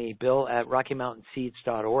touch with me, Bill, at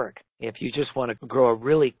RockyMountainSeeds.org. If you just want to grow a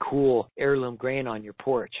really cool heirloom grain on your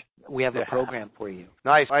porch, we have a program for you.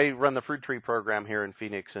 Nice. I run the fruit tree program here in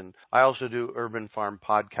Phoenix, and I also do Urban Farm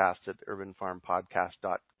Podcast at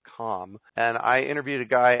urbanfarmpodcast.com. And I interviewed a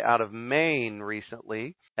guy out of Maine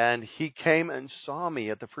recently, and he came and saw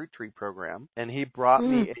me at the fruit tree program, and he brought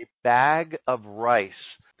me a bag of rice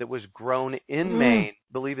that was grown in Maine.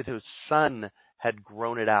 Believe it, his son had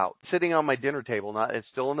grown it out. Sitting on my dinner table, it's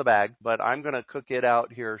still in the bag, but I'm going to cook it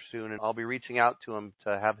out here soon, and I'll be reaching out to him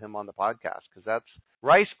to have him on the podcast, because that's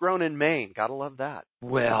rice grown in Maine. Gotta love that.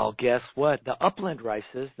 Well, guess what? The upland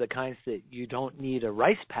rices, the kinds that you don't need a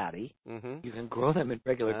rice paddy, you can grow them in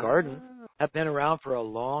regular gardens, have been around for a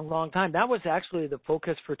long, long time. That was actually the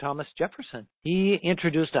focus for Thomas Jefferson. He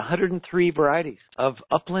introduced 103 varieties of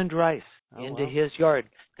upland rice into his yard,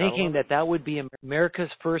 thinking that would be America's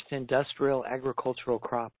first industrial agricultural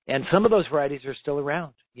crop. And some of those varieties are still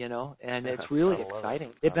around, and it's really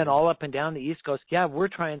exciting. They've been all up and down the East Coast. Yeah, we're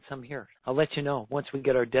trying some here. I'll let you know once we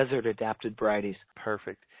get our desert-adapted varieties.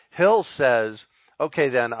 Perfect. Hill says, okay,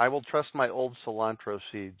 then, I will trust my old cilantro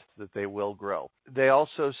seeds that they will grow. They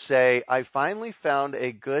also say, I finally found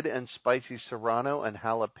a good and spicy serrano and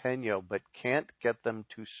jalapeno, but can't get them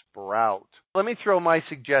to sprout. Let me throw my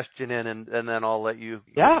suggestion in, and then I'll let you.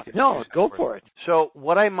 Go for it. So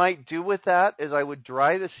what I might do with that is I would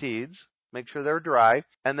dry the seeds, make sure they're dry,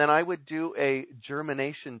 and then I would do a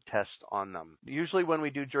germination test on them. Usually when we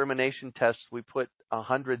do germination tests, we put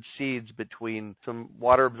 100 seeds between some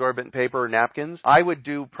water-absorbent paper or napkins. I would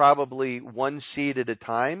do probably one seed at a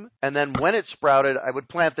time, and then when it sprouted, I would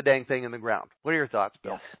plant the dang thing in the ground. What are your thoughts,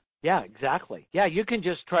 Bill? Yes. Yeah, exactly. Yeah, you can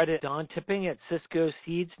just try to. Don Tipping at Cisco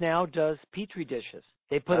Seeds now does Petri dishes.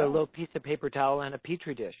 They put a little piece of paper towel in a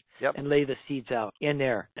Petri dish and lay the seeds out in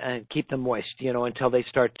there and keep them moist, until they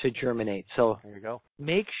start to germinate. So there you go.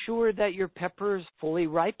 Make sure that your peppers fully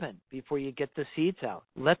ripen before you get the seeds out.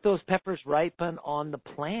 Let those peppers ripen on the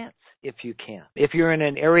plants if you can. If you're in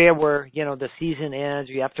an area where, the season ends,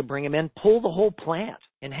 you have to bring them in, pull the whole plant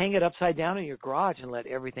and hang it upside down in your garage and let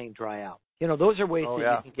everything dry out. Those are ways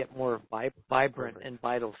that you can get more vibrant and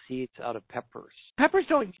vital seeds out of peppers. Peppers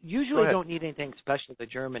don't need anything special to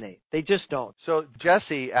germinate. They just don't. So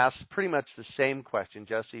Jesse asked pretty much the same question.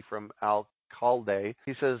 Jesse from Alcalde.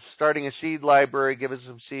 He says, starting a seed library, give us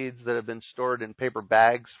some seeds that have been stored in paper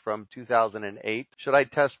bags from 2008. Should I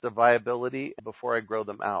test the viability before I grow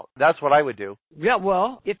them out? That's what I would do. Yeah,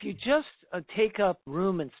 well, if you just take up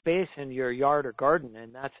room and space in your yard or garden,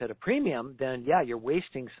 and that's at a premium, then you're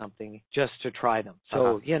wasting something just to try them.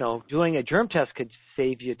 So, doing a germ test could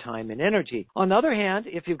save you time and energy. On the other hand,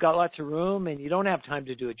 if you've got lots of room and you don't have time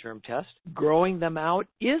to do a germ test, growing them out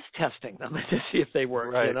is testing them to see if they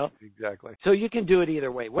work, Right, exactly. So you can do it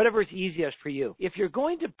either way, whatever's easiest for you. If you're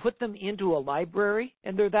going to put them into a library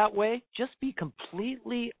and they're that way, just be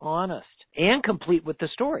completely honest and complete with the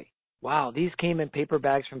story. Wow, these came in paper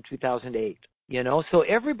bags from 2008. So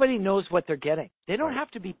everybody knows what they're getting. They don't have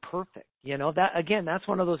to be perfect. That's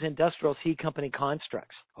one of those industrial seed company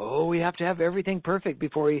constructs. Oh, we have to have everything perfect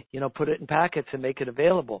before we, put it in packets and make it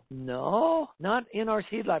available. No, not in our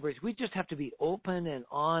seed libraries. We just have to be open and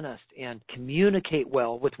honest and communicate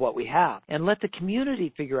well with what we have and let the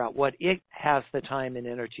community figure out what it has the time and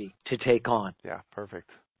energy to take on. Yeah, perfect.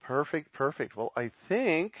 Perfect. Well, I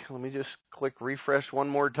think, let me just click refresh one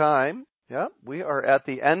more time. Yeah, we are at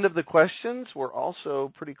the end of the questions. We're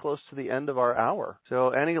also pretty close to the end of our hour. So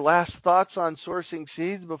any last thoughts on sourcing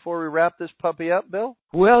seeds before we wrap this puppy up, Bill?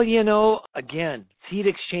 Well, again, seed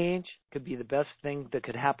exchange could be the best thing that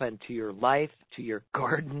could happen to your life, to your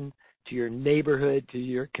garden, to your neighborhood, to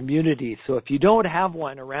your community. So if you don't have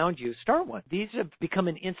one around you, start one. These have become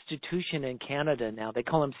an institution in Canada now. They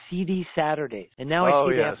call them CD Saturdays. And now I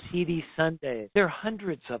see they have CD Sundays. There are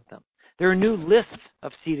hundreds of them. There are new lists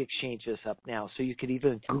of seed exchanges up now, so you could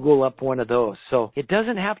even Google up one of those. So it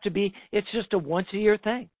doesn't have to be, it's just a once-a-year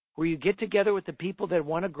thing where you get together with the people that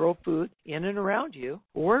want to grow food in and around you,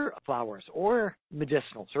 or flowers, or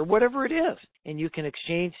medicinals, or whatever it is. And you can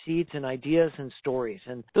exchange seeds and ideas and stories.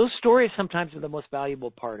 And those stories sometimes are the most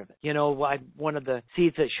valuable part of it. One of the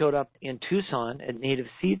seeds that showed up in Tucson at Native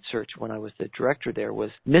Seed Search when I was the director there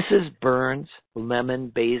was Mrs. Burns Lemon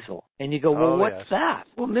Basil. And you go, well, what's that?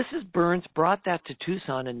 Well, Mrs. Burns brought that to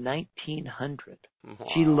Tucson in 1900. Wow.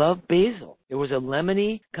 She loved basil. It was a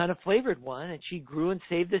lemony kind of flavored one, and she grew and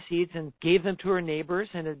saved the seeds and gave them to her neighbors,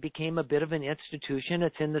 and it became a bit of an institution.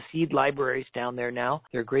 It's in the seed libraries down there now.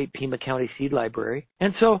 They're a great Pima County seed library.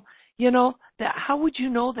 And so, how would you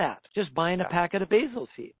know that? Just buying a packet of basil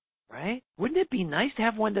seed, right? Wouldn't it be nice to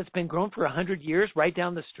have one that's been grown for 100 years right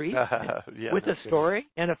down the street with a story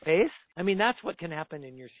and a face? I mean, that's what can happen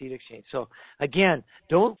in your seed exchange. So, again,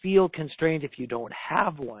 don't feel constrained if you don't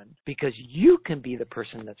have one, because you can be the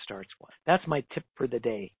person that starts one. That's my tip for the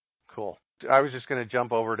day. Cool. I was just going to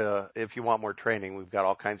jump over to, if you want more training, we've got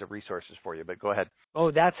all kinds of resources for you, but go ahead.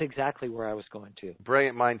 Oh, that's exactly where I was going to.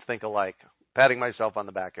 Brilliant minds think alike. Patting myself on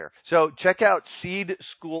the back here. So check out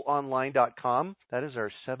seedschoolonline.com. That is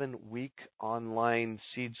our 7-week online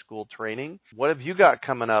seed school training. What have you got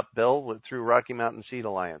coming up, Bill, through Rocky Mountain Seed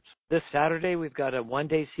Alliance? This Saturday, we've got a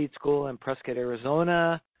one-day seed school in Prescott,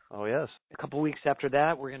 Arizona. Oh, yes. A couple weeks after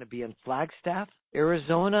that, we're going to be in Flagstaff,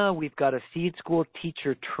 Arizona. We've got a seed school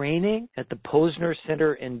teacher training at the Posner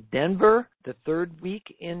Center in Denver the third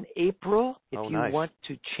week in April. If you want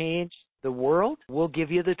to change the world, we'll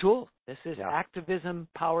give you the tools. This is activism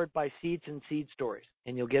powered by seeds and seed stories.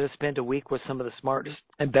 And you'll get to spend a week with some of the smartest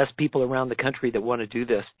and best people around the country that want to do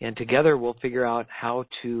this. And together we'll figure out how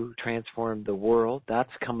to transform the world.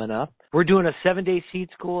 That's coming up. We're doing a 7-day seed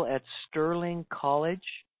school at Sterling College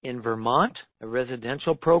in Vermont, a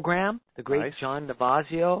residential program. The great John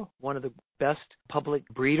Navazio, one of the best public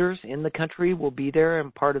breeders in the country, will be there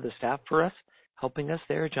and part of the staff for us, helping us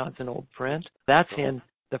there. John's an old friend. That's in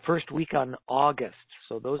the first week on August.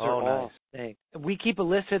 So those are all things. We keep a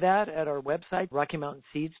list of that at our website,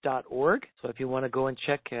 RockyMountainSeeds.org. So if you want to go and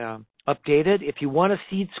check updated. If you want a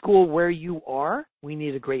seed school where you are, we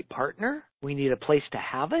need a great partner. We need a place to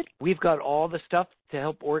have it. We've got all the stuff to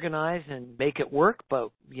help organize and make it work, but,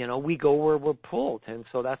 we go where we're pulled. And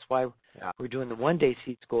so that's why we're doing the one-day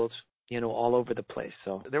seed schools, all over the place.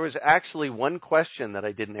 So there was actually one question that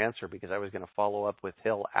I didn't answer because I was going to follow up with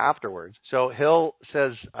Hill afterwards. So Hill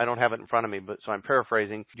says, I don't have it in front of me, but so I'm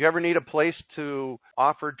paraphrasing. Do you ever need a place to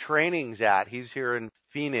offer trainings at? He's here in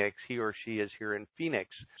Phoenix. He or she is here in Phoenix.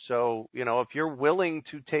 So, if you're willing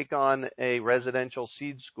to take on a residential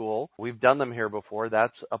seed school, we've done them here before.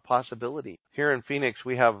 That's a possibility. Here in Phoenix,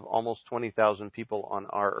 we have almost 20,000 people on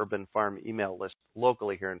our Urban Farm email list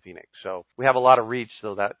locally here in Phoenix. So we have a lot of reach,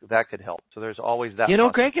 so that could help. So there's always that.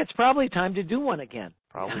 Greg, it's probably time to do one again.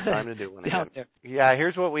 Probably time to do one again. Yeah,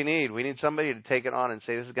 here's what we need. We need somebody to take it on and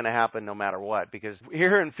say this is going to happen no matter what. Because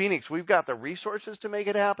here in Phoenix, we've got the resources to make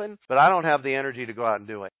it happen, but I don't have the energy to go out and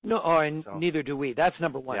do it. No, neither do we. That's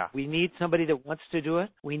number one. Yeah. We need somebody that wants to do it.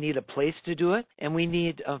 We need a place to do it. And we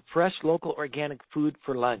need fresh, local, organic food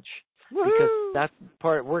for lunch. Woo-hoo! Because that's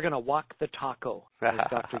part, we're going to walk the taco, as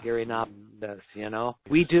Dr. Gary Knob does,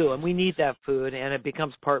 We do, and we need that food, and it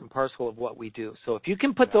becomes part and parcel of what we do. So if you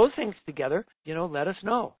can put those things together, let us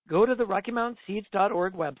know. Go to the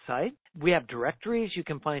RockyMountainSeeds.org website. We have directories. You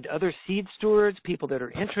can find other seed stewards, people that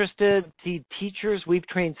are interested, seed teachers. We've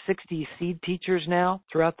trained 60 seed teachers now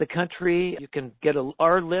throughout the country. You can get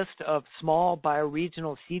our list of small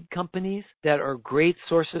bioregional seed companies that are great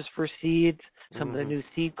sources for seeds. Some of the new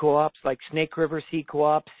seed co-ops like Snake River Seed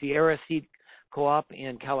Co-op, Sierra Seed Co-op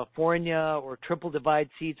in California, or Triple Divide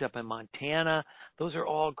Seeds up in Montana. Those are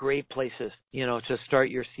all great places, to start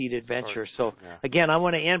your seed adventure. So, again, I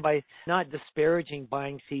want to end by not disparaging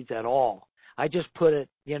buying seeds at all. I just put it,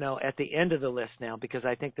 at the end of the list now because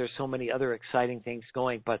I think there's so many other exciting things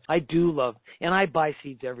going. But I do love, and I buy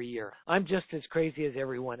seeds every year. I'm just as crazy as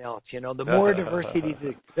everyone else. The more diversity,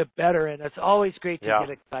 the better. And it's always great to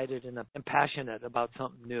get excited and passionate about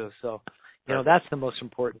something new. So, that's the most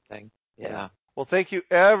important thing. Yeah. Well, thank you,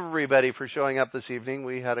 everybody, for showing up this evening.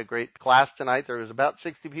 We had a great class tonight. There was about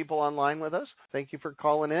 60 people online with us. Thank you for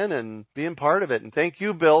calling in and being part of it. And thank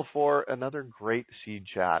you, Bill, for another great seed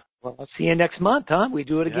chat. Well, I'll see you next month, huh? We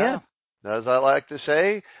do it again. As I like to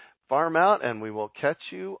say, farm out, and we will catch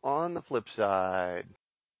you on the flip side.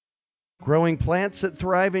 Growing plants that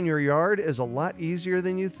thrive in your yard is a lot easier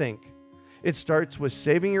than you think. It starts with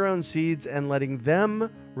saving your own seeds and letting them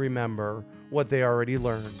remember what they already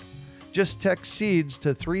learned. Just text SEEDS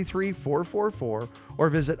to 33444 or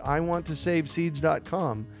visit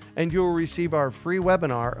iwanttosaveseeds.com and you'll receive our free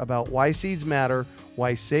webinar about why seeds matter,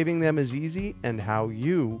 why saving them is easy, and how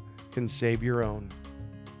you can save your own.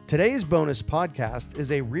 Today's bonus podcast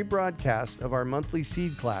is a rebroadcast of our monthly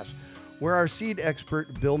seed class, where our seed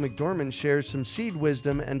expert Bill McDorman shares some seed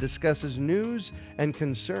wisdom and discusses news and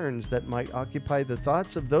concerns that might occupy the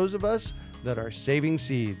thoughts of those of us that are saving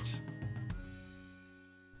seeds.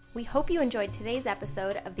 We hope you enjoyed today's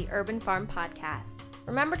episode of the Urban Farm Podcast.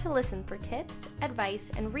 Remember to listen for tips,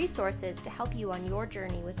 advice, and resources to help you on your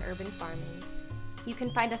journey with urban farming. You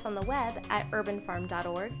can find us on the web at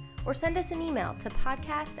urbanfarm.org or send us an email to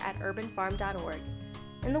podcast@urbanfarm.org.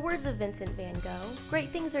 In the words of Vincent van Gogh, great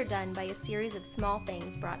things are done by a series of small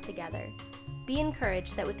things brought together. Be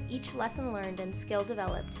encouraged that with each lesson learned and skill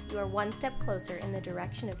developed, you are one step closer in the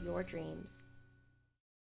direction of your dreams.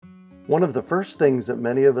 One of the first things that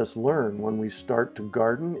many of us learn when we start to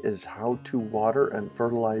garden is how to water and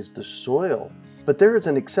fertilize the soil. But there is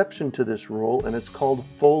an exception to this rule, and it's called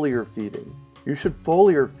foliar feeding. You should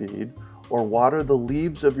foliar feed or water the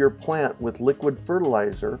leaves of your plant with liquid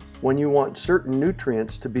fertilizer when you want certain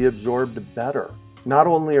nutrients to be absorbed better. Not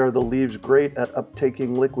only are the leaves great at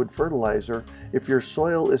uptaking liquid fertilizer, if your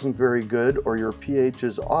soil isn't very good or your pH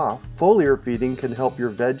is off, foliar feeding can help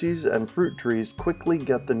your veggies and fruit trees quickly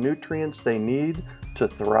get the nutrients they need to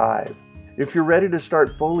thrive. If you're ready to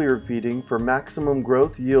start foliar feeding for maximum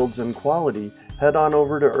growth, yields, and quality, head on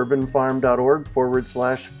over to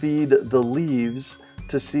urbanfarm.org/feed-the-leaves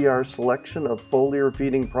to see our selection of foliar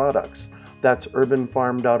feeding products. That's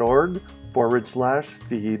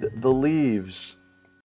urbanfarm.org/feed-the-leaves.